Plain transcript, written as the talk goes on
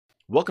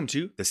Welcome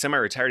to the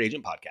Semi-Retired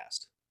Agent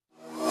Podcast.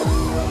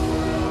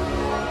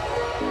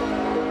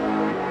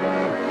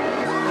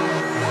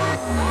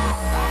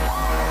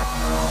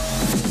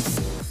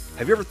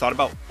 Have you ever thought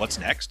about what's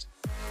next?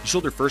 You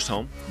sold your first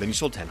home, then you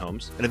sold 10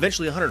 homes, and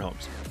eventually 100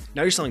 homes.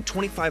 Now you're selling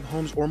 25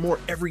 homes or more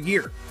every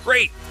year.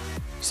 Great!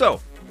 So,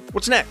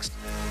 what's next?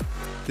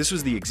 This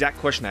was the exact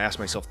question I asked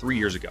myself 3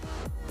 years ago.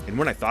 And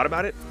when I thought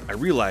about it, I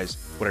realized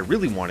what I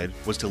really wanted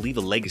was to leave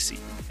a legacy.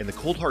 And the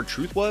cold hard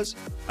truth was,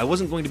 I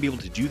wasn't going to be able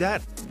to do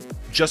that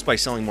just by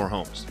selling more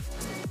homes.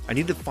 I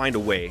needed to find a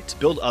way to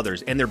build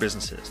others and their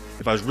businesses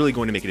if I was really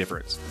going to make a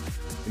difference.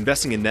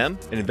 Investing in them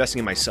and investing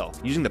in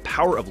myself, using the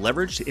power of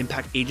leverage to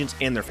impact agents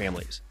and their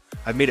families.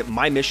 I've made it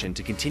my mission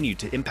to continue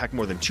to impact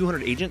more than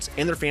 200 agents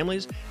and their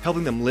families,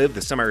 helping them live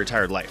the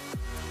semi-retired life.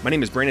 My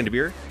name is Brandon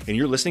DeBeer, and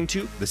you're listening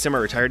to the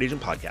Semi-Retired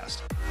Agent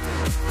Podcast.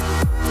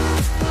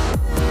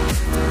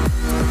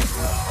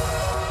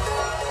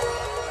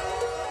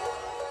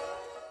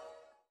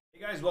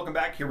 Hey guys, welcome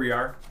back. Here we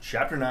are,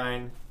 Chapter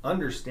 9,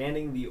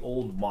 Understanding the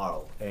Old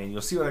Model. And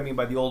you'll see what I mean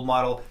by the old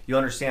model. You'll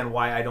understand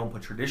why I don't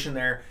put tradition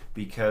there,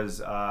 because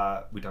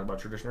we talked about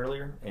tradition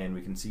earlier, and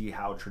we can see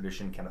how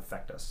tradition can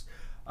affect us.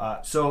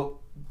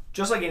 So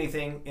just like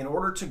anything, in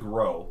order to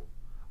grow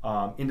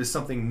into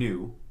something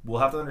new, we'll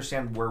have to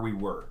understand where we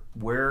were.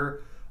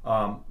 Where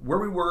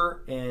we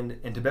were,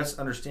 and to best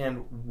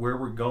understand where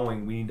we're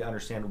going, we need to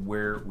understand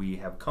where we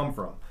have come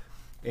from.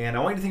 And I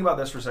want you to think about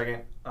this for a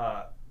second.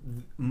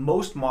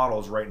 Most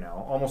models right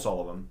now, almost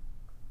all of them,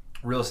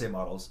 real estate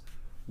models,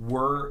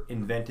 were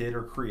invented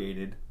or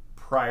created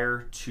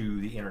prior to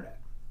the internet.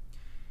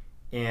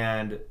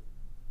 And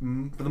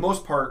for the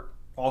most part,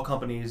 all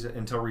companies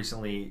until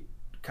recently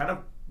kind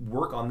of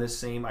work on this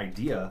same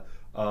idea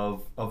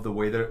of the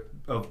way that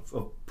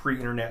of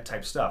pre-internet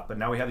type stuff. But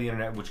now we have the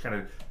internet, which kind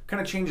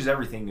of changes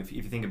everything if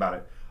you think about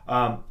it.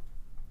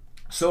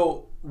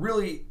 So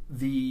really,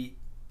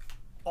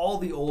 all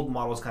the old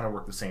models kind of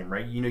work the same,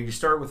 right? You know, you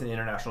start with an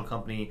international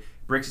company,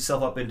 breaks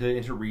itself up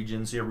into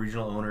regions. So you have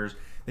regional owners,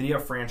 then you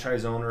have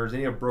franchise owners,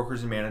 then you have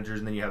brokers and managers,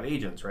 and then you have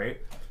agents, right?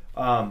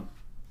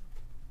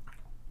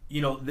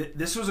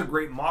 This was a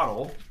great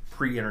model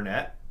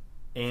pre-internet,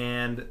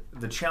 and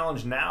the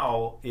challenge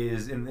now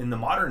is in the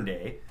modern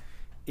day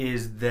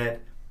is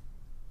that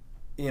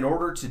in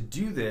order to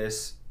do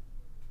this,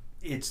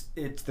 it's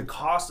the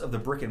cost of the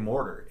brick and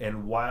mortar,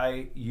 and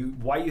why you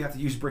have to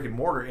use brick and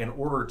mortar in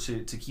order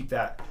to keep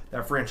that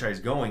franchise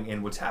going.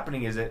 And what's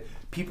happening is that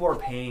people are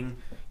paying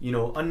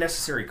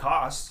unnecessary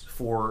costs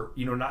for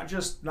not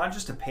just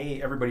to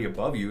pay everybody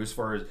above you, as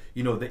far as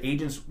the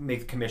agents make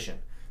the commission,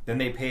 then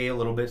they pay a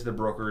little bit to the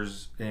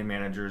brokers and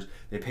managers,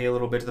 they pay a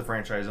little bit to the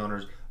franchise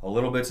owners, a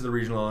little bit to the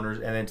regional owners,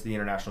 and then to the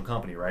international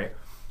company, right?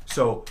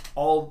 So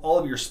all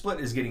of your split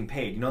is getting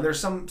paid. There's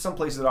some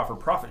places that offer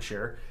profit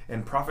share,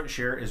 and profit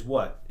share is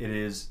what? It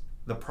is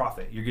the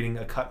profit. You're getting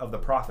a cut of the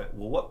profit.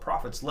 Well, what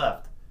profit's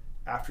left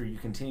after you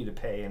continue to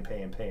pay and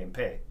pay and pay and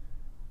pay?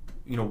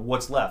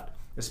 What's left?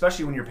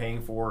 Especially when you're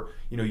paying for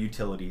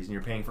utilities, and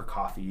you're paying for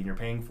coffee, and you're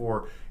paying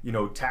for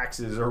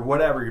taxes or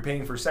whatever. You're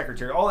paying for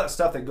secretary, all that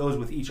stuff that goes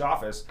with each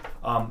office.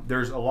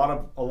 There's a lot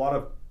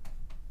of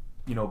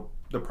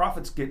the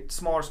profits get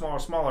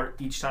smaller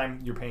each time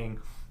you're paying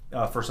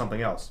for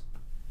something else.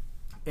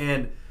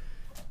 And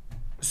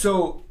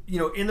so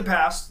in the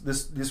past,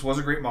 this was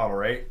a great model,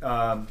 right?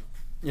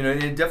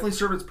 It definitely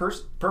served its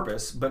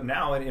purpose, but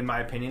now, in my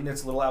opinion,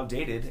 it's a little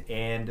outdated,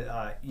 and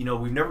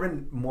we've never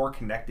been more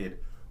connected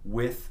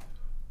with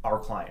our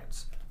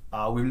clients.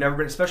 We've never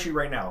been, especially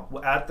right now,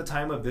 at the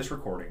time of this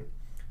recording,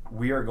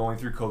 we are going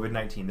through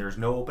COVID-19. There's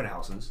no open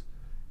houses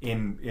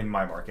in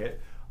my market.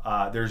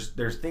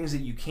 There's things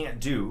that you can't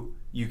do.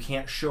 You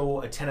can't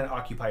show a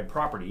tenant-occupied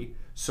property.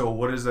 So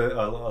what is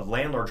a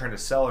landlord trying to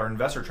sell, or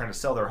investor trying to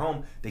sell their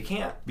home? They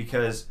can't,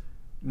 because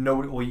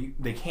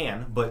they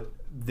can, but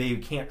they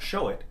can't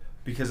show it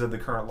because of the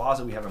current laws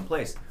that we have in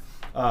place.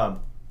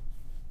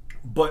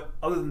 But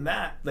other than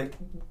that,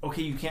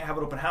 okay, you can't have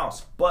an open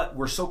house, but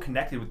we're so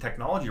connected with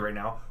technology right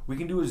now, we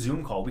can do a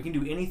Zoom call. We can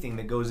do anything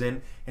that goes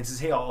in and says,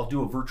 hey, I'll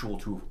do a virtual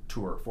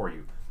tour for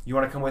you. You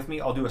want to come with me?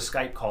 I'll do a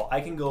Skype call.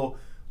 I can go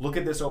look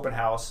at this open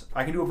house.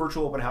 I can do a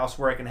virtual open house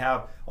where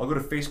I'll go to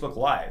Facebook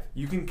Live.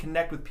 You can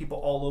connect with people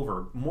all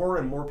over. More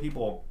and more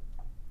people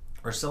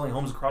are selling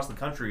homes across the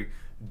country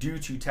due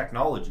to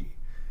technology.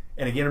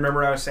 And again,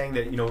 remember I was saying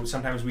that,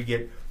 sometimes we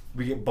get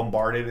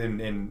bombarded,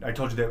 and I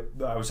told you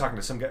that I was talking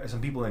to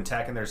some people in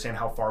tech, and they're saying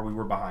how far we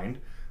were behind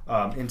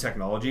in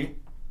technology.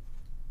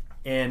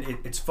 And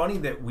it's funny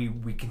that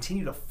we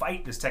continue to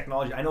fight this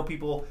technology. I know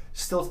people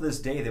still to this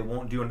day that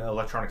won't do an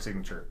electronic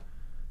signature.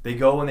 They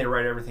go and they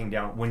write everything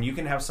down. When you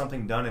can have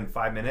something done in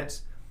 5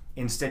 minutes,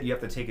 instead you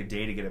have to take a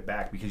day to get it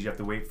back, because you have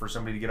to wait for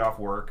somebody to get off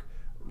work.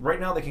 Right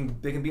now they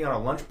can be on a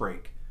lunch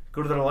break,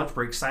 go to their lunch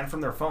break, sign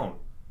from their phone.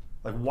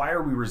 Why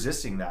are we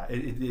resisting that?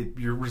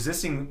 You're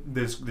resisting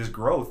this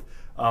growth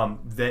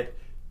that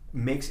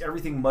makes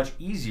everything much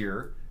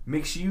easier,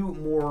 makes you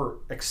more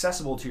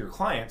accessible to your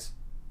clients,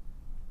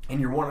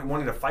 and you're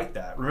wanting to fight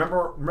that.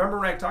 Remember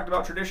when I talked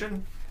about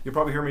tradition? You'll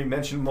probably hear me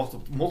mention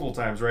multiple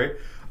times, right?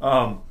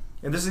 And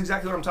this is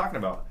exactly what I'm talking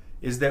about,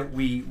 is that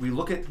we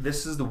look at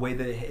this is the way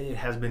that it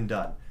has been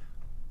done.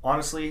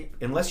 Honestly,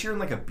 unless you're in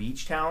like a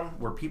beach town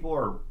where people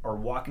are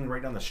walking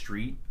right down the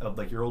street of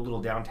like your old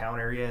little downtown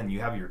area, and you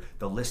have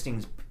the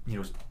listings,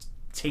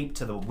 taped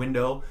to the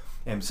window,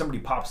 and somebody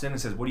pops in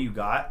and says, "What do you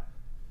got?"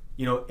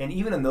 And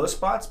even in those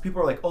spots,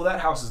 people are like, "Oh,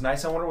 that house is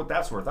nice. I wonder what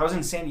that's worth." I was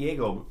in San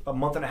Diego a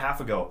month and a half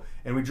ago,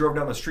 and we drove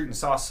down the street and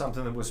saw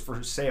something that was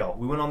for sale.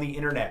 We went on the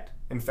internet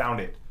and found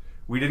it.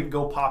 We didn't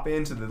go pop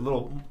into the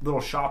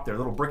little shop there,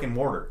 little brick and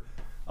mortar.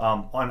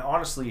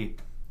 Honestly,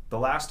 the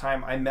last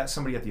time I met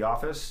somebody at the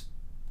office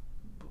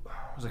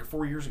was like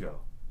 4 years ago.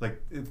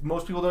 Like,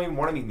 most people don't even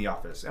want to meet in the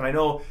office. And I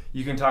know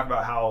you can talk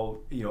about how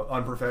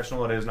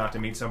unprofessional it is not to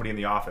meet somebody in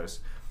the office,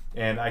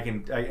 and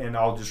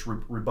I'll just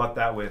rebut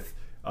that with.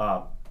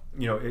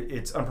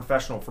 It's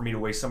unprofessional for me to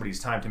waste somebody's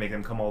time to make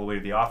them come all the way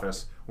to the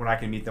office when I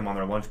can meet them on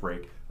their lunch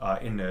break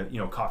in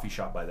the coffee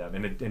shop by them.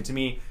 And to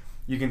me,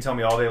 you can tell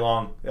me all day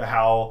long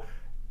how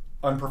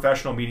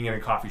unprofessional meeting in a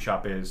coffee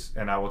shop is,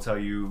 and I will tell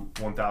you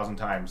 1,000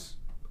 times,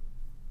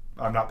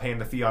 I'm not paying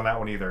the fee on that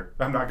one either.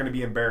 I'm not going to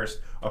be embarrassed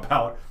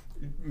about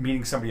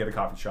meeting somebody at a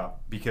coffee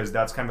shop, because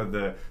that's kind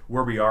of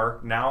where we are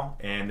now,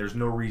 and there's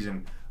no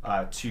reason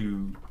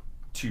to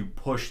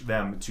push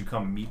them to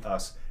come meet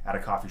us at a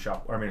coffee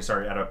shop. Or at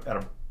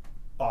a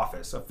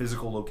office, a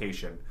physical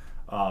location,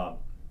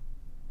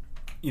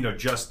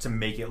 just to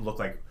make it look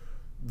like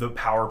the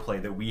power play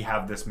that we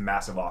have this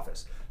massive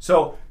office.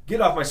 So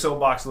get off my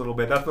soapbox a little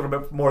bit. That's a little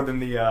bit more than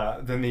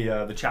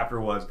the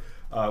chapter was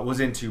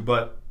into,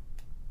 but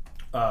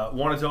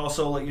wanted to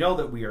also let you know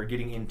that we are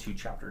getting into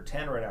chapter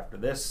 10 right after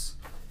this,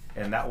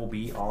 and that will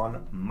be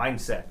on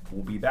mindset.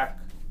 We'll be back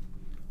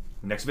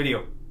next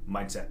video.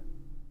 Mindset.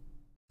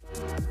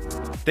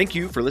 Thank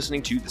you for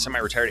listening to the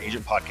Semi-Retired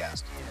Agent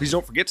Podcast. Please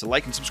don't forget to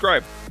like and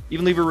subscribe.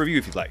 Even leave a review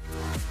if you'd like.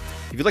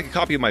 If you'd like a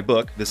copy of my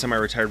book, The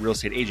Semi-Retired Real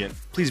Estate Agent,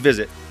 please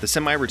visit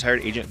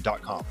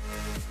thesemiretiredagent.com.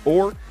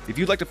 Or if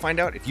you'd like to find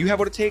out if you have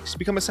what it takes to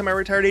become a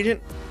semi-retired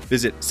agent,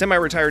 visit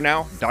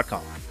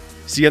semiretirednow.com.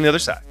 See you on the other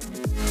side.